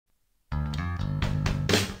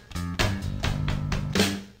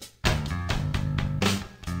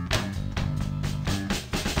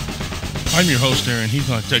I'm your host, Aaron Heath.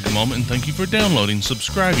 I'd like to take a moment and thank you for downloading,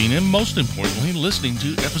 subscribing, and most importantly, listening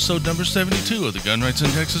to episode number 72 of the Gun Rights in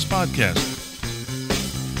Texas podcast.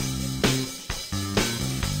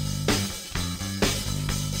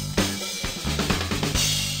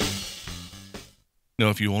 Now,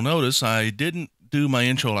 if you will notice, I didn't do my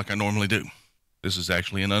intro like I normally do. This is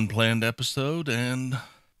actually an unplanned episode, and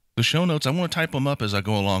the show notes, I want to type them up as I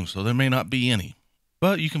go along, so there may not be any.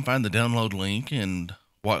 But you can find the download link and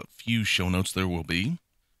what few show notes there will be,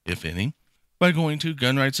 if any, by going to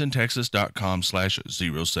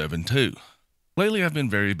gunrightsintexas.com/072. Lately, I've been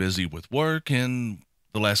very busy with work, and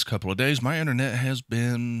the last couple of days, my internet has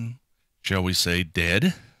been, shall we say,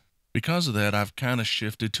 dead. Because of that, I've kind of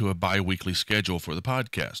shifted to a bi-weekly schedule for the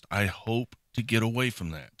podcast. I hope to get away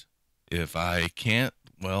from that. If I can't,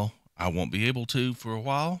 well, I won't be able to for a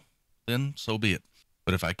while, then so be it.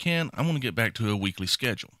 But if I can, I want to get back to a weekly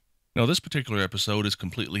schedule. Now, this particular episode is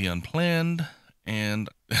completely unplanned, and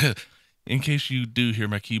in case you do hear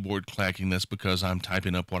my keyboard clacking, that's because I'm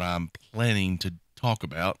typing up what I'm planning to talk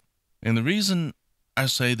about. And the reason I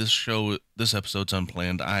say this episode's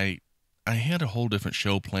unplanned, I had a whole different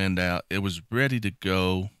show planned out. It was ready to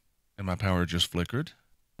go, and my power just flickered.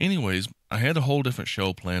 Anyways, I had a whole different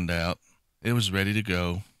show planned out. It was ready to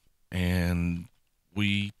go, and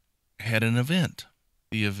we had an event.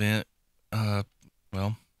 The event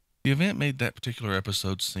made that particular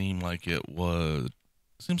episode seem like it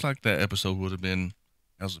seems like that episode would have been,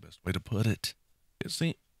 how's the best way to put it?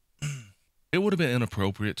 It would have been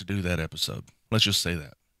inappropriate to do that episode. Let's just say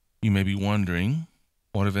that. You may be wondering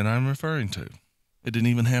what event I'm referring to. It didn't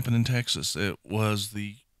even happen in Texas. It was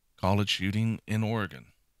the college shooting in Oregon.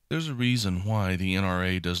 There's a reason why the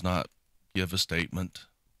NRA does not give a statement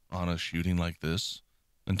on a shooting like this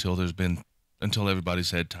until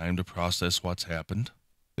everybody's had time to process what's happened.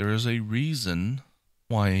 There is a reason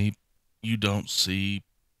why you don't see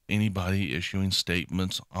anybody issuing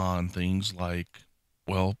statements on things like,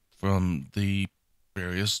 well, from the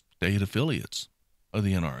various state affiliates of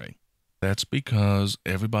the NRA. That's because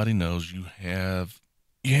everybody knows you have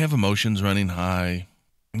emotions running high,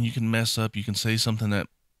 and you can mess up. You can say something that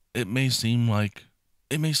it may seem like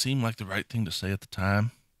the right thing to say at the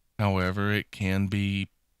time. However, it can be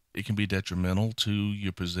detrimental to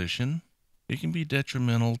your position. It can be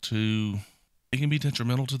detrimental to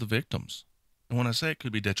the victims. And when I say it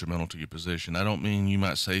could be detrimental to your position, I don't mean you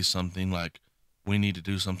might say something like, we need to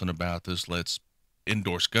do something about this, let's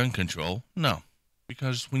endorse gun control. No,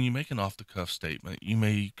 because when you make an off-the-cuff statement, you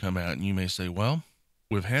may come out and you may say, well,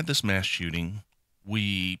 we've had this mass shooting.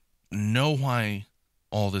 We know why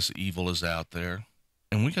all this evil is out there,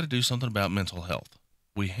 and we got to do something about mental health.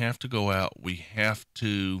 We have to go out. We have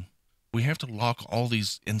to lock all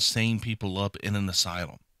these insane people up in an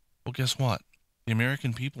asylum. Well, guess what? The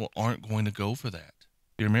American people aren't going to go for that.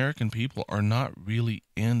 The American people are not really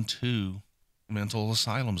into mental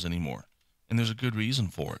asylums anymore, and there's a good reason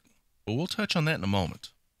for it. But we'll touch on that in a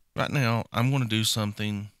moment. Right now, I'm going to do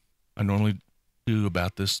something I normally do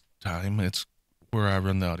about this time. It's where I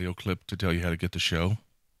run the audio clip to tell you how to get the show.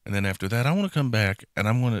 And then after that, I want to come back and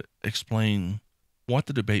I'm going to explain what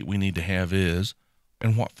the debate we need to have is,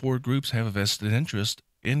 and what four groups have a vested interest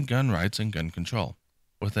in gun rights and gun control.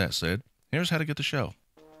 With that said, here's how to get the show.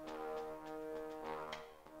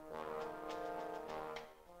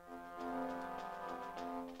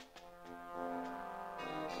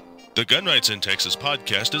 The Gun Rights in Texas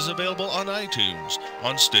podcast is available on iTunes,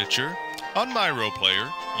 on Stitcher, on MyRoPlayer,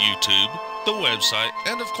 YouTube, the website,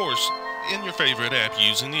 and of course, in your favorite app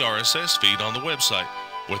using the RSS feed on the website.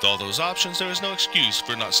 With all those options, there is no excuse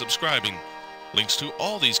for not subscribing. Links to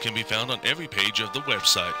all these can be found on every page of the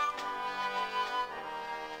website.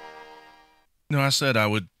 Now, I said I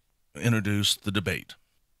would introduce the debate.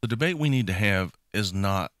 The debate we need to have is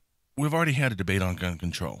not, we've already had a debate on gun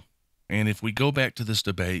control. And if we go back to this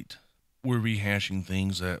debate, we're rehashing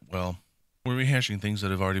things that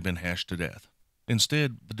have already been hashed to death.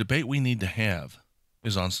 Instead, the debate we need to have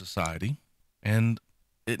is on society, and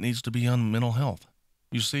it needs to be on mental health.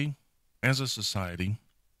 You see, as a society,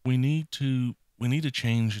 we need to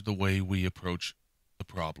change the way we approach the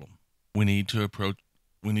problem. We need to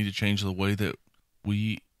change the way that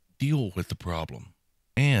we deal with the problem.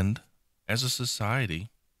 And as a society,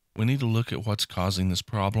 we need to look at what's causing this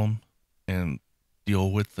problem and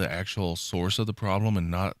deal with the actual source of the problem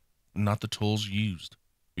and not the tools used.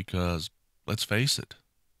 Because let's face it,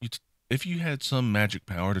 if you had some magic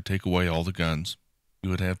power to take away all the guns, you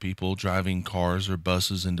would have people driving cars or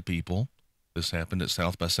buses into people. This happened at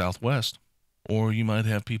South by Southwest. Or you might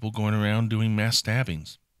have people going around doing mass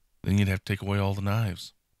stabbings. Then you'd have to take away all the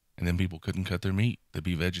knives. And then people couldn't cut their meat. They'd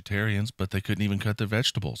be vegetarians, but they couldn't even cut their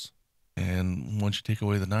vegetables. And once you take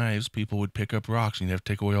away the knives, people would pick up rocks and you'd have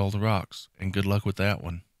to take away all the rocks. And good luck with that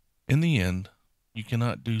one. In the end, you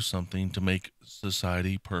cannot do something to make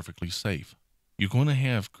society perfectly safe. You're going to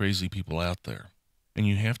have crazy people out there. And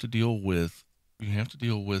you have to deal with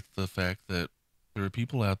the fact that there are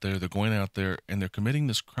people out there, they're going out there and they're committing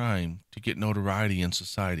this crime to get notoriety in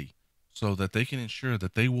society so that they can ensure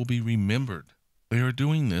that they will be remembered. They are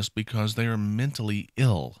doing this because they are mentally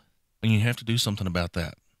ill, and you have to do something about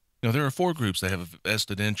that. Now, there are 4 groups that have a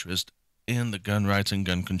vested interest in the gun rights and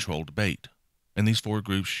gun control debate, and these 4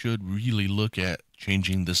 groups should really look at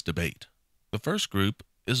changing this debate. The first group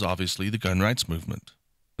is obviously the gun rights movement.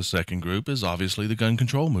 The second group is obviously the gun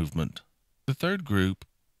control movement. The third group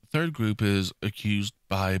is accused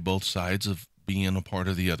by both sides of being a part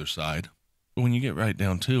of the other side. But when you get right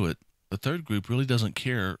down to it, the third group really doesn't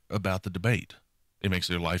care about the debate. It makes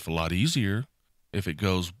their life a lot easier if it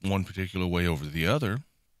goes one particular way over the other,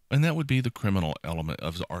 and that would be the criminal element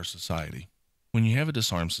of our society. When you have a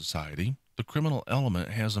disarmed society, the criminal element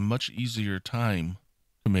has a much easier time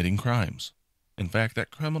committing crimes. In fact,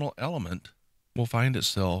 that criminal element will find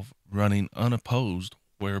itself running unopposed,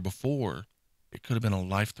 where before it could have been a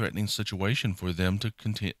life-threatening situation for them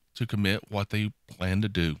to commit what they plan to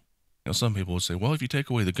do. Some people would say, well, if you take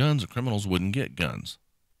away the guns, the criminals wouldn't get guns.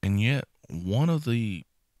 And yet, one of the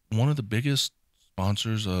biggest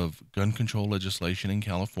sponsors of gun control legislation in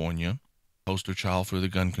California, poster child for the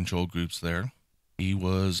gun control groups there,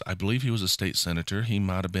 I believe he was a state senator. He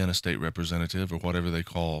might have been a state representative or whatever they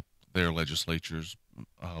call their legislature's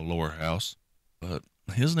lower house. But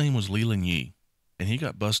his name was Leland Yee, and he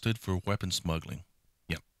got busted for weapon smuggling.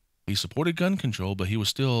 He supported gun control, but he was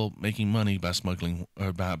still making money by smuggling,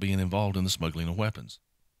 or by being involved in the smuggling of weapons.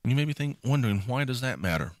 And you may be wondering, why does that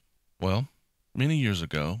matter? Well, many years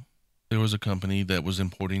ago, there was a company that was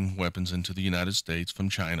importing weapons into the United States from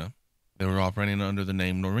China. They were operating under the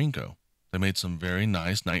name Norinco. They made some very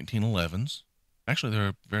nice 1911s. Actually, they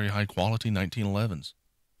were very high quality 1911s.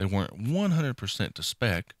 They weren't 100% to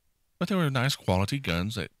spec, but they were nice quality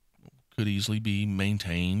guns that could easily be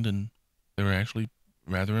maintained, and they were actually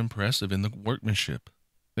rather impressive in the workmanship.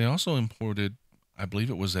 They also imported, I believe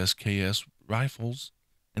it was SKS rifles,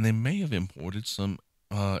 and they may have imported some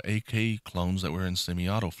AK clones that were in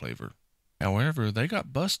semi-auto flavor. However, they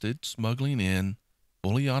got busted smuggling in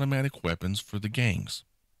fully automatic weapons for the gangs.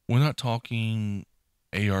 We're not talking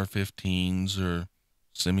AR-15s or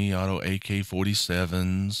semi-auto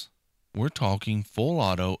AK-47s. We're talking full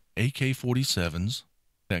auto AK-47s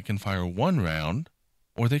that can fire one round,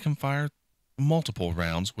 or they can fire multiple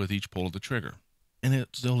rounds with each pull of the trigger. And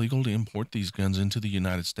it's illegal to import these guns into the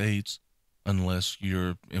United States unless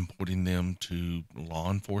you're importing them to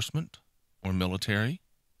law enforcement or military.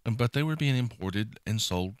 But they were being imported and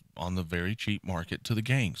sold on the very cheap market to the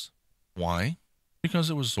gangs. Why?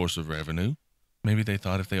 Because it was a source of revenue. Maybe they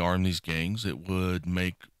thought if they armed these gangs, it would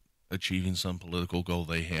make achieving some political goal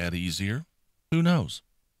they had easier. Who knows?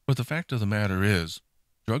 But the fact of the matter is,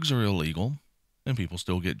 drugs are illegal, and people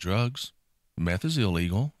still get drugs. Meth is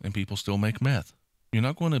illegal, and people still make meth. You're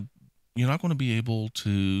not going to be able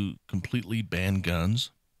to completely ban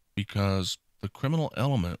guns, because the criminal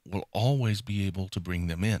element will always be able to bring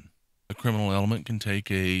them in. The criminal element can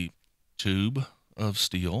take a tube of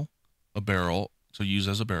steel, a barrel to use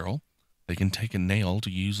as a barrel. They can take a nail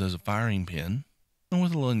to use as a firing pin, and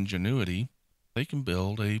with a little ingenuity, they can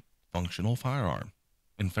build a functional firearm.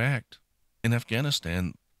 In fact, in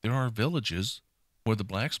Afghanistan, there are villages where the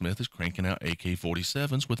blacksmith is cranking out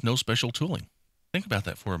AK-47s with no special tooling. Think about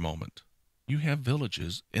that for a moment. You have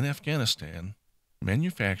villages in Afghanistan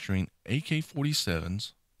manufacturing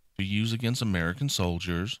AK-47s to use against American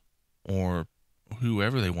soldiers or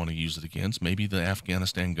whoever they want to use it against, maybe the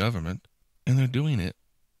Afghanistan government, and they're doing it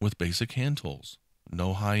with basic hand tools.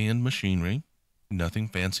 No high-end machinery, nothing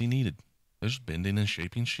fancy needed. There's bending and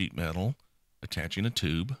shaping sheet metal, attaching a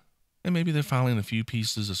tube, and maybe they're filing a few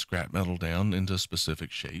pieces of scrap metal down into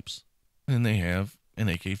specific shapes. And they have an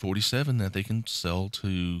AK-47 that they can sell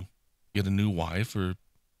to get a new wife or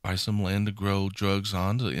buy some land to grow drugs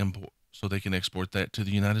on to import, so they can export that to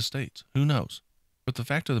the United States. Who knows? But the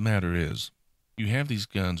fact of the matter is, you have these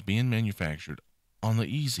guns being manufactured on the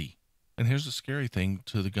easy. And here's the scary thing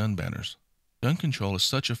to the gun banners. Gun control is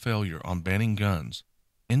such a failure on banning guns.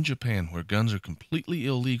 In Japan, where guns are completely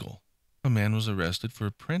illegal, a man was arrested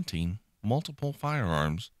for printing multiple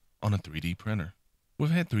firearms on a 3D printer.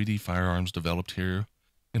 We've had 3D firearms developed here.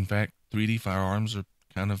 In fact, 3D firearms are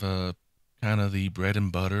kind of the bread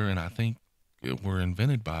and butter, and I think it were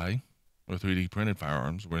invented by, or 3D printed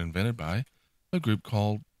firearms were invented by, a group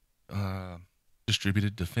called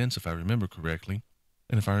distributed defense, if I remember correctly.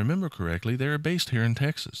 And if I remember correctly, they're based here in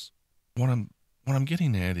Texas. What I'm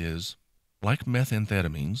getting at is, like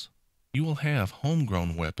methamphetamines, you will have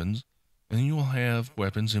homegrown weapons, and you will have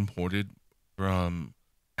weapons imported from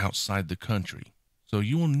outside the country. So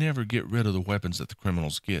you will never get rid of the weapons that the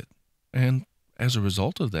criminals get. And as a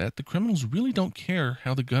result of that, the criminals really don't care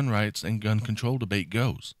how the gun rights and gun control debate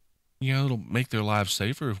goes. It'll make their lives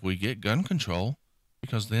safer if we get gun control,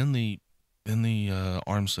 because then the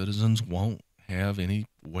armed citizens won't have any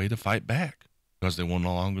way to fight back, because they will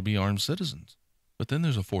no longer be armed citizens. But then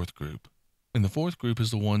there's a fourth group, and the fourth group is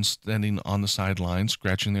the ones standing on the sidelines,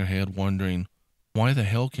 scratching their head, wondering, why the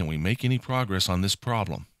hell can't we make any progress on this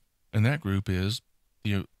problem? And that group is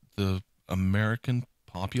the American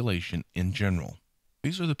population in general.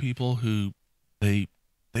 These are the people who they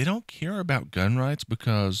don't care about gun rights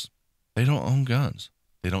because they don't own guns.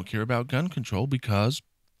 They don't care about gun control because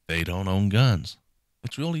they don't own guns.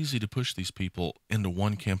 It's real easy to push these people into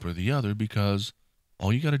one camp or the other, because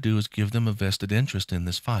all you got to do is give them a vested interest in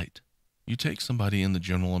this fight. You take somebody in the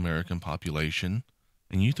general American population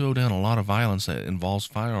and you throw down a lot of violence that involves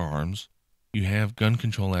firearms. You have gun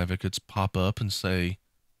control advocates pop up and say,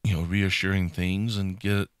 reassuring things, and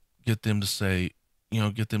get them to say,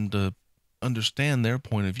 get them to understand their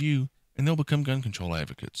point of view, and they'll become gun control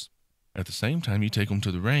advocates. At the same time, you take them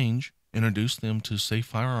to the range, introduce them to safe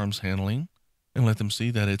firearms handling, and let them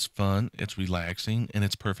see that it's fun, it's relaxing, and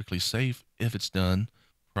it's perfectly safe if it's done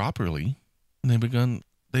properly. And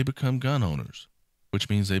they become gun owners, which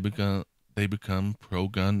means they become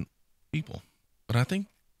pro-gun people. But I think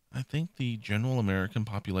the general American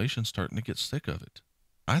population's starting to get sick of it.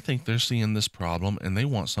 I think they're seeing this problem and they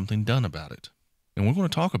want something done about it. And we're going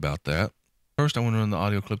to talk about that. First, I want to run the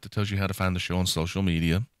audio clip that tells you how to find the show on social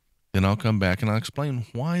media. Then I'll come back and I'll explain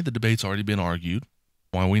why the debate's already been argued,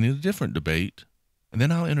 why we need a different debate, and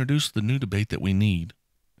then I'll introduce the new debate that we need,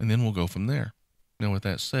 and then we'll go from there. Now, with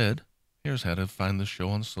that said, here's how to find the show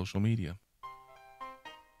on social media.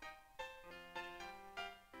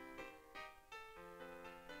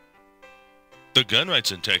 The Gun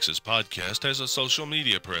Rights in Texas podcast has a social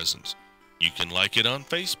media presence. You can like it on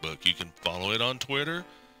Facebook, you can follow it on Twitter,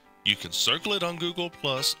 you can circle it on Google+,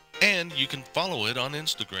 and you can follow it on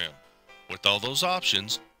Instagram. With all those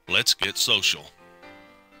options, let's get social.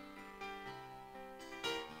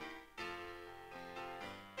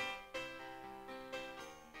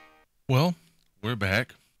 Well, we're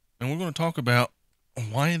back, and we're going to talk about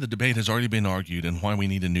why the debate has already been argued and why we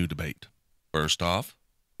need a new debate. First off,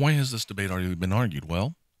 why has this debate already been argued?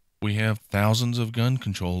 Well, we have thousands of gun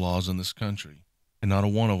control laws in this country, and not a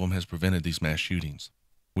one of them has prevented these mass shootings.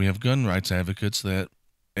 We have gun rights advocates that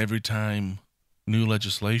every time new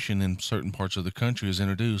legislation in certain parts of the country is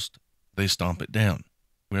introduced, they stomp it down.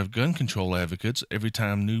 We have gun control advocates. Every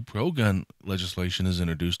time new pro-gun legislation is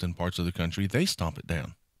introduced in parts of the country, they stomp it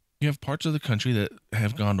down. You have parts of the country that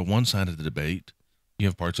have gone to one side of the debate. You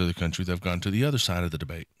have parts of the country that have gone to the other side of the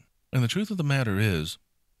debate. And the truth of the matter is,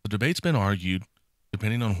 the debate's been argued.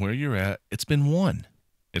 Depending on where you're at, it's been won.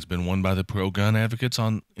 It's been won by the pro-gun advocates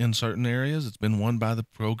in certain areas. It's been won by the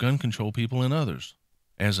pro-gun control people in others.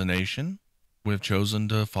 As a nation, we've chosen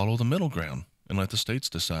to follow the middle ground and let the states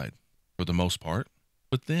decide, for the most part.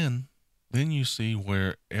 But then you see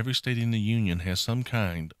where every state in the union has some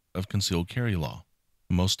kind of concealed carry law.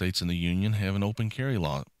 Most states in the union have an open carry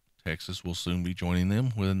law. Texas will soon be joining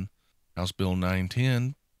them when House Bill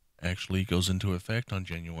 910 actually goes into effect on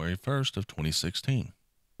January 1st of 2016.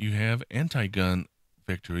 You have anti-gun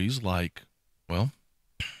victories like, well,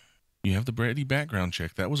 you have the Brady background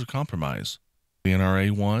check. That was a compromise. The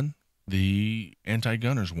NRA won. The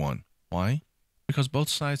anti-gunners won. Why? Because both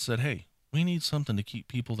sides said, hey, we need something to keep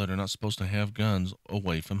people that are not supposed to have guns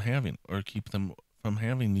away from having, or keep them from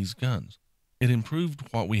having these guns. It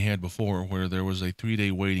improved what we had before, where there was a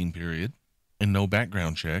 3-day waiting period and no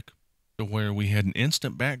background check, to where we had an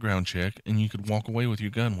instant background check and you could walk away with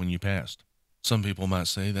your gun when you passed. Some people might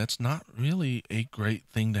say that's not really a great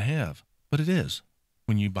thing to have, but it is.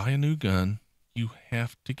 When you buy a new gun, you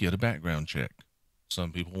have to get a background check.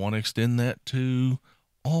 Some people want to extend that to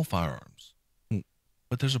all firearms.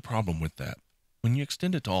 But there's a problem with that. When you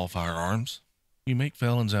extend it to all firearms, you make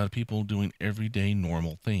felons out of people doing everyday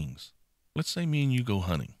normal things. Let's say me and you go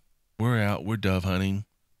hunting. We're out, we're dove hunting.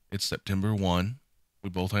 It's September 1. We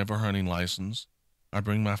both have our hunting license. I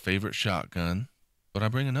bring my favorite shotgun, but I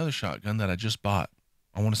bring another shotgun that I just bought.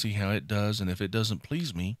 I want to see how it does, and if it doesn't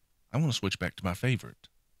please me, I want to switch back to my favorite.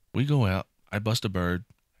 We go out, I bust a bird.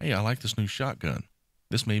 Hey, I like this new shotgun.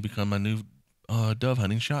 This may become my new dove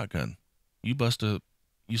hunting shotgun. You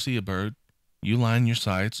see a bird. You line your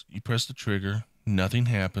sights, you press the trigger, nothing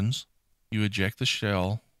happens. You eject the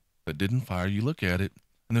shell that didn't fire, you look at it,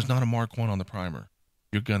 and there's not a Mark 1 on the primer.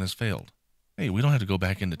 Your gun has failed. Hey, we don't have to go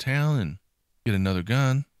back into town and get another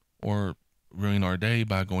gun or ruin our day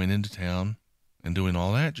by going into town and doing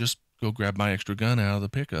all that. Just go grab my extra gun out of the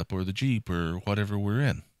pickup or the Jeep or whatever we're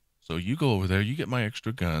in. So you go over there, you get my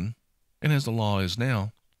extra gun, and as the law is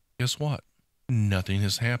now, guess what? Nothing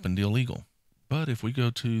has happened illegal. But if we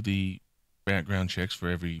go to the background checks for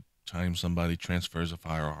every time somebody transfers a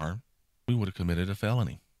firearm, we would have committed a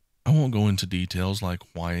felony. I won't go into details like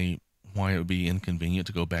why it would be inconvenient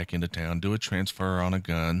to go back into town, do a transfer on a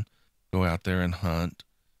gun, go out there and hunt,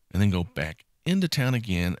 and then go back into town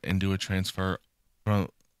again and do a transfer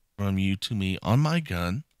from you to me on my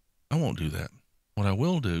gun. I won't do that. What I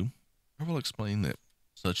will do, I will explain that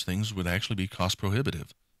such things would actually be cost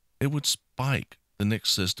prohibitive. It would spike the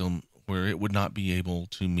NICS system where it would not be able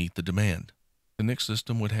to meet the demand. The NICS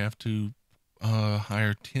system would have to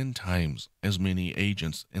hire 10 times as many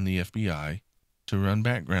agents in the FBI to run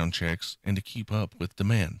background checks and to keep up with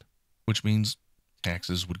demand, which means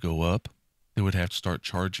taxes would go up. They would have to start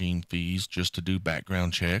charging fees just to do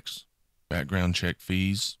background checks. Background check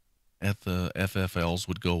fees at the FFLs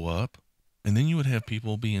would go up. And then you would have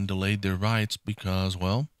people being delayed their rights because,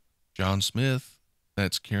 well, John Smith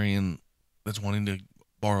that's wanting to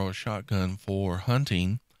borrow a shotgun for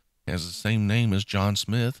hunting has the same name as John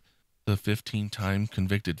Smith, the 15-time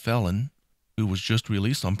convicted felon who was just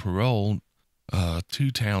released on parole 2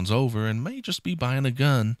 towns over and may just be buying a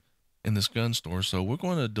gun in this gun store. So we're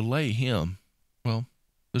going to delay him. Well,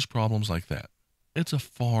 there's problems like that. It's a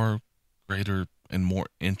far greater and more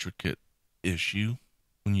intricate issue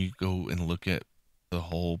when you go and look at the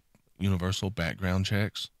whole universal background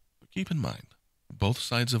checks. But keep in mind, both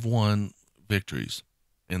sides have won victories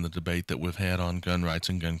in the debate that we've had on gun rights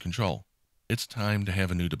and gun control. It's time to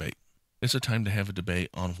have a new debate. It's a time to have a debate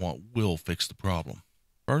on what will fix the problem.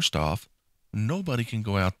 First off, nobody can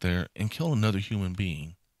go out there and kill another human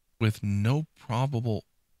being with no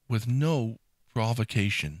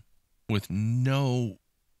provocation, with no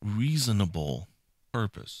reasonable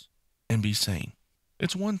purpose, and be sane.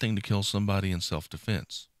 It's one thing to kill somebody in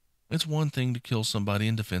self-defense. It's one thing to kill somebody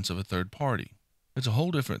in defense of a third party. It's a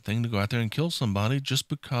whole different thing to go out there and kill somebody just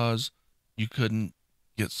because you couldn't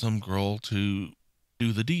get some girl to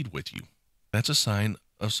do the deed with you. That's a sign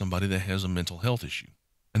of somebody that has a mental health issue.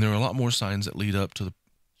 And there are a lot more signs that lead up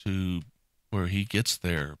to where he gets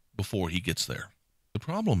there before he gets there. The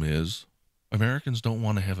problem is Americans don't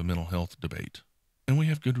want to have a mental health debate. And we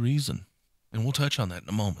have good reason. And we'll touch on that in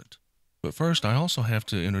a moment. But first, I also have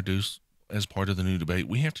to introduce, as part of the new debate,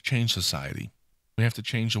 we have to change society. We have to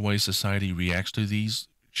change the way society reacts to these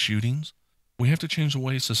shootings. We have to change the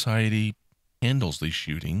way society handles these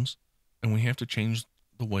shootings. And we have to change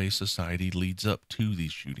the way society leads up to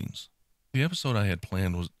these shootings. The episode I had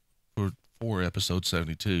planned was for episode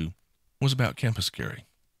 72 was about campus carry.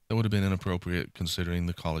 That would have been inappropriate considering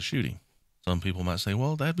the college shooting. Some people might say,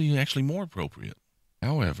 well, that'd be actually more appropriate.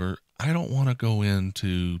 However, I don't want to go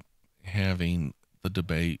into having the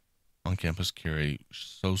debate on campus carry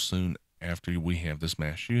so soon after we have this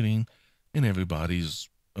mass shooting and everybody's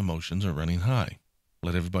emotions are running high.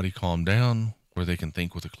 Let everybody calm down where they can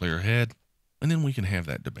think with a clear head, and then we can have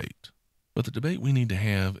that debate. But the debate we need to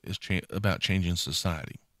have is about changing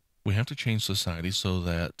society. We have to change society so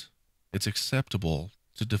that it's acceptable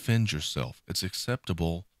to defend yourself. It's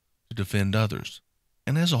acceptable to defend others.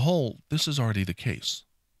 And as a whole, this is already the case.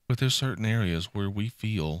 But there's certain areas where we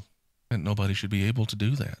feel that nobody should be able to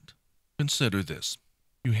do that. Consider this.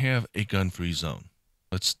 You have a gun-free zone.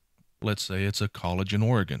 Let's say it's a college in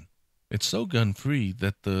Oregon. It's so gun-free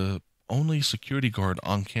that the only security guard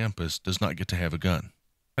on campus does not get to have a gun.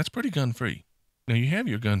 That's pretty gun-free. Now you have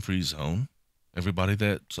your gun-free zone. Everybody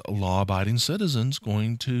that's a law-abiding citizen's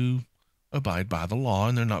going to abide by the law,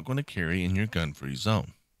 and they're not going to carry in your gun-free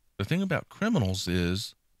zone. The thing about criminals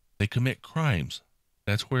is they commit crimes.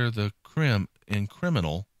 That's where the crim in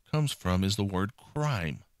criminal comes from, is the word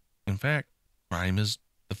crime. In fact, crime is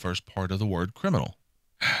the first part of the word criminal.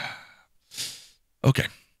 Okay,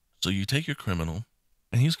 so you take your criminal,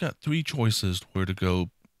 and he's got 3 choices where to go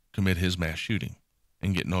commit his mass shooting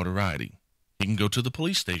and get notoriety. He can go to the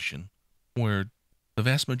police station, where the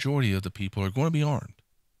vast majority of the people are going to be armed.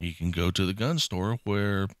 He can go to the gun store,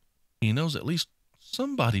 where he knows at least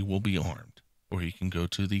somebody will be armed. Or he can go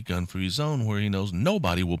to the gun-free zone, where he knows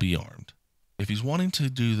nobody will be armed. If he's wanting to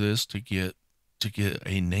do this to get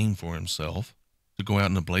a name for himself, to go out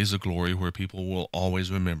in a blaze of glory where people will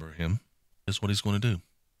always remember him, that's what he's going to do.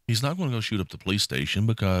 He's not going to go shoot up the police station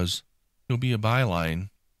because he'll be a byline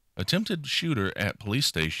Attempted shooter at police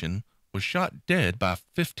station was shot dead by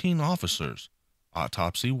 15 officers.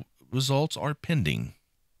 Autopsy results are pending.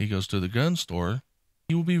 He goes to the gun store.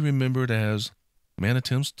 He will be remembered as man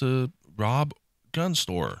attempts to rob gun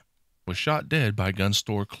store. Was shot dead by gun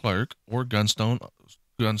store clerk or gun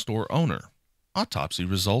store owner. Autopsy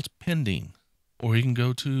results pending. Or he can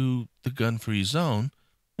go to the gun-free zone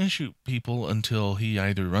and shoot people until he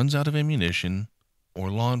either runs out of ammunition or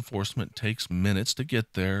law enforcement takes minutes to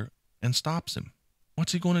get there and stops him.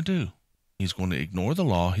 What's he going to do? He's going to ignore the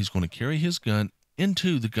law. He's going to carry his gun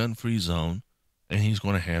into the gun-free zone, and he's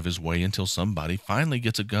going to have his way until somebody finally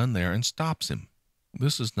gets a gun there and stops him.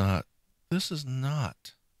 This is not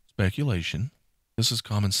speculation. This is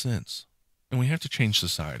common sense. And we have to change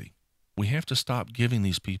society. We have to stop giving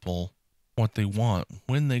these people what they want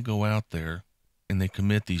when they go out there and they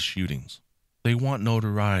commit these shootings. They want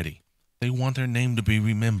notoriety. They want their name to be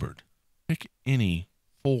remembered. Pick any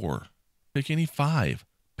 4, pick any 5,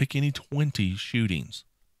 pick any 20 shootings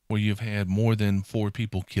where you've had more than 4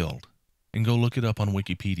 people killed and go look it up on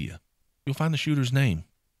Wikipedia. You'll find the shooter's name.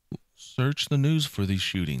 Search the news for these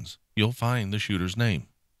shootings. You'll find the shooter's name.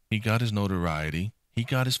 He got his notoriety. He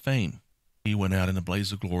got his fame. He went out in a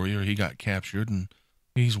blaze of glory, or he got captured and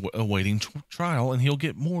he's awaiting trial, and he'll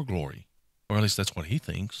get more glory. Or at least that's what he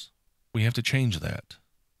thinks. We have to change that.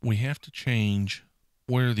 We have to change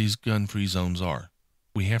where these gun-free zones are.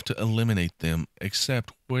 We have to eliminate them,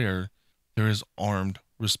 except where there is armed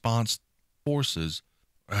response forces.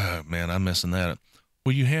 Man, I'm messing that up.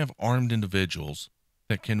 Where you have armed individuals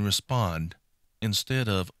that can respond instead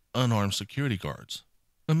of unarmed security guards.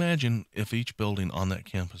 Imagine if each building on that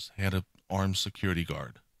campus had an armed security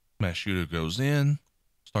guard. Mass shooter goes in,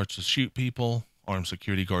 starts to shoot people. Armed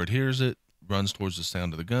security guard hears it, runs towards the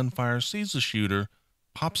sound of the gunfire, sees the shooter,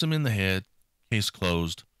 pops him in the head, case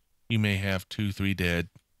closed. You may have 2, 3 dead.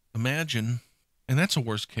 Imagine, and that's a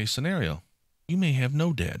worst case scenario, you may have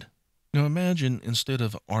no dead. Now imagine instead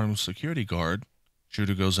of armed security guard,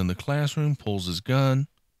 shooter goes in the classroom, pulls his gun,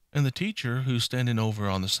 and the teacher who's standing over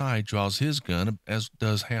on the side draws his gun, as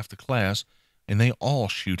does half the class, and they all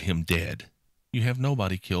shoot him dead. You have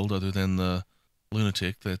nobody killed other than the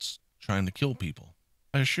lunatic that's trying to kill people.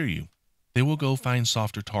 I assure you, they will go find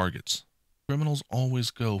softer targets. Criminals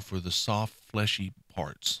always go for the soft, fleshy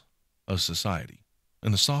parts of society.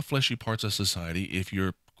 And the soft, fleshy parts of society, if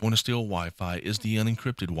you're going to steal Wi-Fi, is the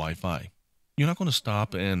unencrypted Wi-Fi. You're not going to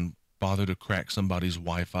stop and bother to crack somebody's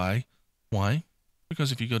Wi-Fi. Why?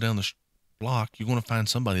 Because if you go down the block, you're going to find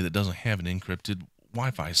somebody that doesn't have an encrypted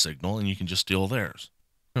Wi-Fi signal, and you can just steal theirs.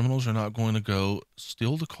 Criminals are not going to go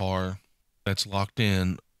steal the car that's locked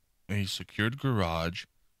in a secured garage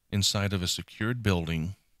inside of a secured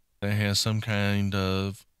building that has some kind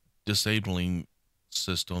of disabling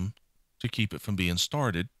system to keep it from being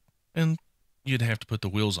started, and you'd have to put the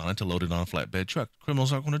wheels on it to load it on a flatbed truck.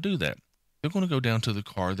 Criminals aren't going to do that. They're going to go down to the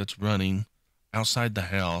car that's running outside the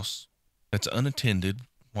house that's unattended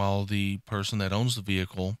while the person that owns the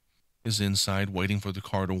vehicle is inside waiting for the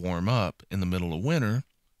car to warm up in the middle of winter.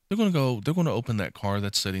 They're going to open that car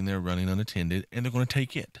that's sitting there running unattended, and they're going to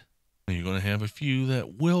take it. And you're going to have a few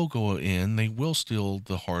that will go in. They will steal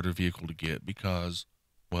the harder vehicle to get because,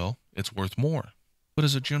 well, it's worth more. But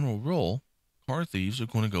as a general rule, car thieves are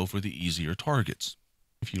going to go for the easier targets.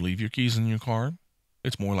 If you leave your keys in your car,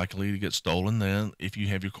 it's more likely to get stolen than if you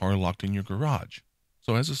have your car locked in your garage.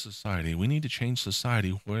 So as a society, we need to change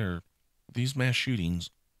society where these mass shootings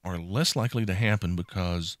are less likely to happen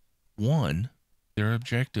because, 1, their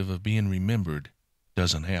objective of being remembered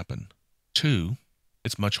doesn't happen. 2,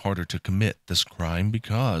 it's much harder to commit this crime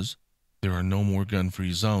because there are no more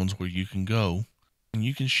gun-free zones where you can go and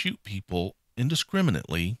you can shoot people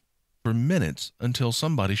indiscriminately for minutes until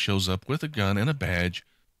somebody shows up with a gun and a badge,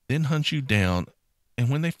 then hunts you down, and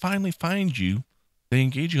when they finally find you, they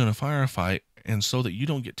engage you in a firefight, and so that you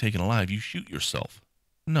don't get taken alive, you shoot yourself.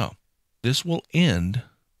 No, this will end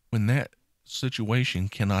when that situation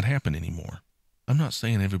cannot happen anymore. I'm not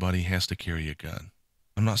saying everybody has to carry a gun.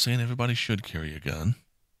 I'm not saying everybody should carry a gun.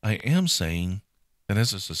 I am saying that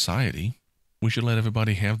as a society, we should let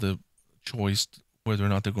everybody have the choice whether or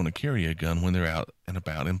not they're going to carry a gun when they're out and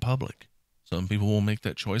about in public. Some people will make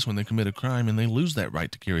that choice when they commit a crime and they lose that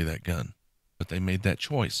right to carry that gun. But they made that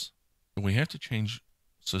choice. So we have to change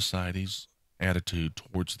society's attitude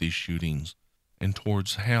towards these shootings and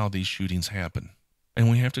towards how these shootings happen.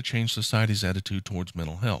 And we have to change society's attitude towards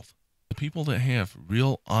mental health. The people that have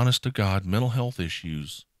real, honest-to-God mental health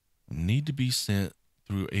issues need to be sent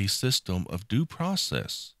through a system of due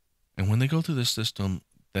process. And when they go through this system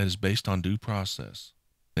that is based on due process,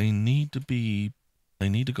 they need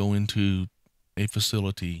to go into a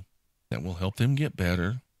facility that will help them get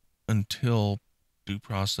better until due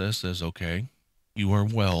process says, okay, you are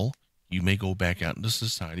well. You may go back out into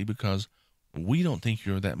society because we don't think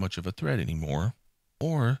you're that much of a threat anymore.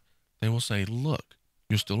 Or they will say, look,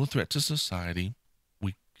 you're still a threat to society.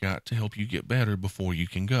 We got to help you get better before you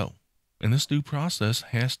can go. And this due process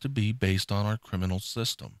has to be based on our criminal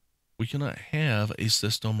system. We cannot have a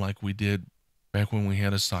system like we did back when we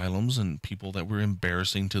had asylums and people that were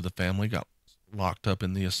embarrassing to the family got locked up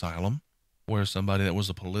in the asylum, where somebody that was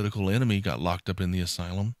a political enemy got locked up in the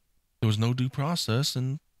asylum. There was no due process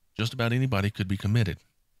and just about anybody could be committed.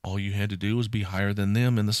 All you had to do was be higher than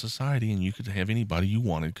them in the society and you could have anybody you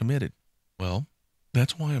wanted committed. Well,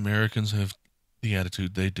 that's why Americans have the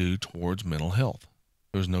attitude they do towards mental health.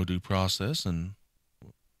 There was no due process and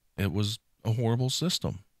it was a horrible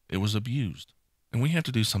system. It was abused. And we have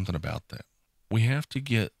to do something about that. We have to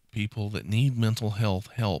get people that need mental health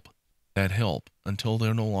help until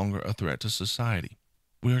they're no longer a threat to society.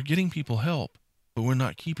 We are getting people help, but we're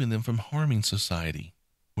not keeping them from harming society.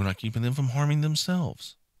 We're not keeping them from harming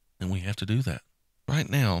themselves. And we have to do that. Right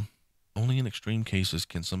now, only in extreme cases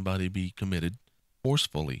can somebody be committed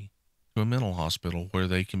forcefully to a mental hospital where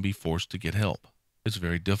they can be forced to get help. It's a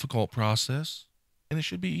very difficult process, and it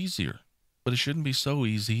should be easier. But it shouldn't be so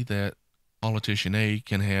easy that politician A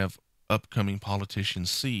can have upcoming politician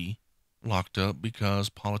C locked up because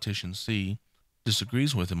politician C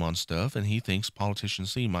disagrees with him on stuff and he thinks politician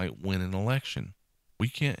C might win an election. We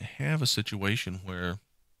can't have a situation where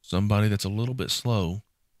somebody that's a little bit slow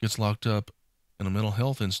gets locked up in a mental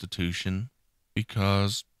health institution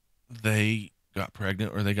because they got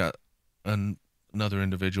pregnant or they got another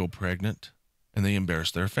individual pregnant and they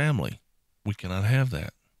embarrassed their family. We cannot have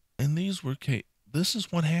that. And this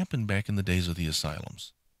is what happened back in the days of the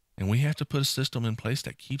asylums. And we have to put a system in place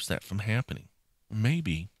that keeps that from happening.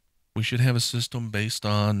 Maybe we should have a system based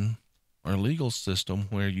on our legal system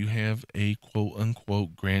where you have a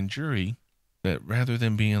quote-unquote grand jury that rather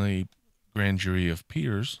than being a grand jury of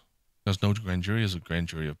peers, because no grand jury is a grand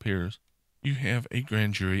jury of peers, you have a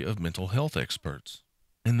grand jury of mental health experts.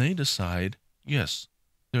 And they decide, yes,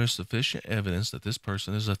 there is sufficient evidence that this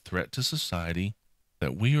person is a threat to society,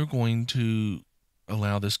 that we are going to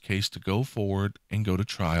allow this case to go forward and go to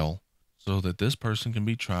trial so that this person can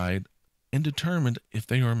be tried and determined if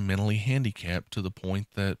they are mentally handicapped to the point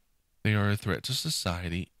that they are a threat to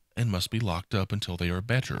society and must be locked up until they are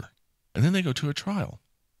better. And then they go to a trial,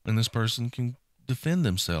 and this person can defend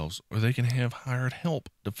themselves or they can have hired help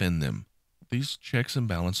defend them. These checks and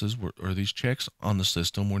balances these checks on the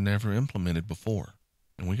system were never implemented before,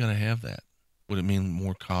 and we got to have that. Would it mean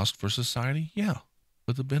more cost for society? Yeah.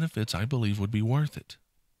 But the benefits, I believe, would be worth it.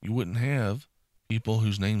 You wouldn't have people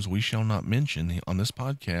whose names we shall not mention on this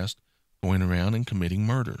podcast going around and committing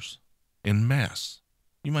murders en masse.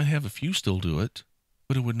 You might have a few still do it,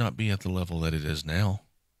 but it would not be at the level that it is now.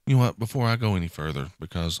 You know what? Before I go any further,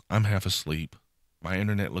 because I'm half asleep, my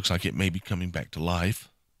internet looks like it may be coming back to life,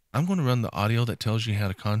 I'm going to run the audio that tells you how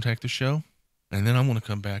to contact the show, and then I'm going to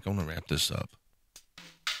come back. I'm going to wrap this up.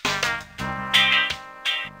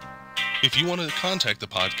 If you want to contact the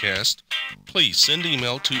podcast, please send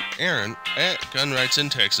email to Aaron at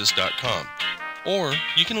gunrightsintexas.com. Or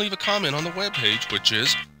you can leave a comment on the webpage, which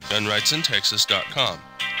is gunrightsintexas.com.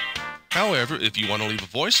 However, if you want to leave a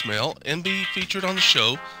voicemail and be featured on the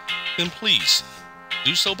show, then please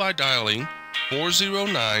do so by dialing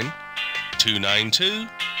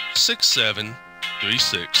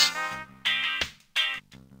 409-292-6736.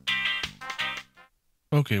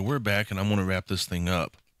 Okay, we're back, and I'm going to wrap this thing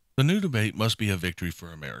up. The new debate must be a victory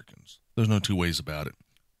for Americans. There's no two ways about it.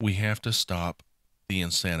 We have to stop the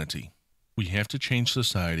insanity. We have to change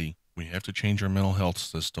society. We have to change our mental health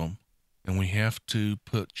system. And we have to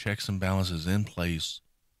put checks and balances in place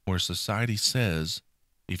where society says,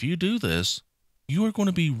 if you do this, you are going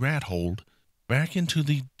to be rat-holed back into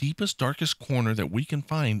the deepest, darkest corner that we can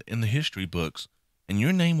find in the history books, and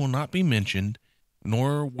your name will not be mentioned,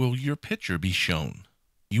 nor will your picture be shown.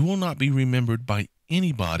 You will not be remembered by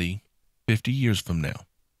anybody 50 years from now,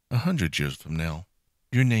 100 years from now.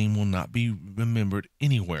 Your name will not be remembered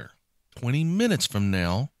anywhere. 20 minutes from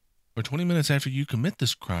now, or 20 minutes after you commit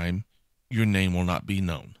this crime, your name will not be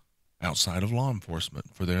known outside of law enforcement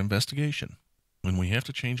for their investigation. And we have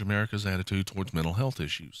to change America's attitude towards mental health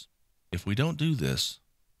issues. If we don't do this,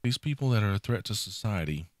 these people that are a threat to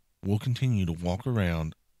society will continue to walk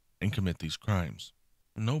around and commit these crimes.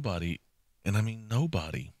 Nobody, and I mean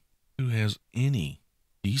nobody, who has any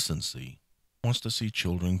decency wants to see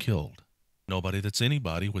children killed. Nobody that's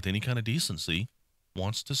anybody with any kind of decency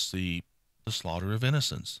wants to see the slaughter of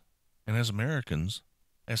innocents. And as Americans,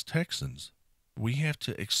 as Texans, We have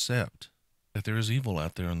to accept that there is evil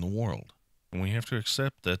out there in the world. And we have to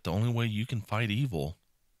accept that the only way you can fight evil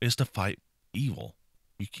is to fight evil.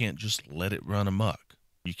 You can't just let it run amok.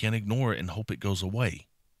 You can't ignore it and hope it goes away.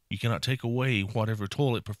 You cannot take away whatever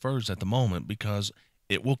tool it prefers at the moment because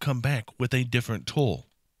it will come back with a different tool.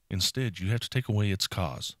 Instead, you have to take away its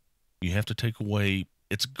cause. You have to take away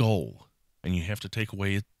its goal. And you have to take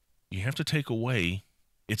away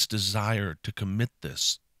its desire to commit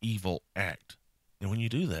this evil act. And when you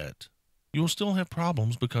do that, you will still have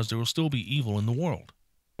problems because there will still be evil in the world.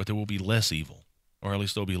 But there will be less evil. Or at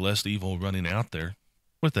least there will be less evil running out there.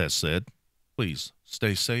 With that said, please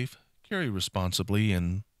stay safe, carry responsibly,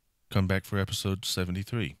 and come back for episode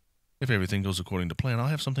 73. If everything goes according to plan, I'll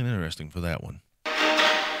have something interesting for that one.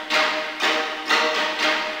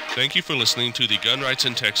 Thank you for listening to the Gun Rights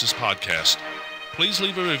in Texas podcast. Please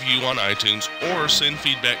leave a review on iTunes or send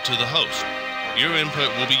feedback to the host. Your input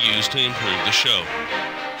will be used to improve the show.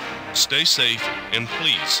 Stay safe and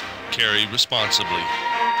please carry responsibly.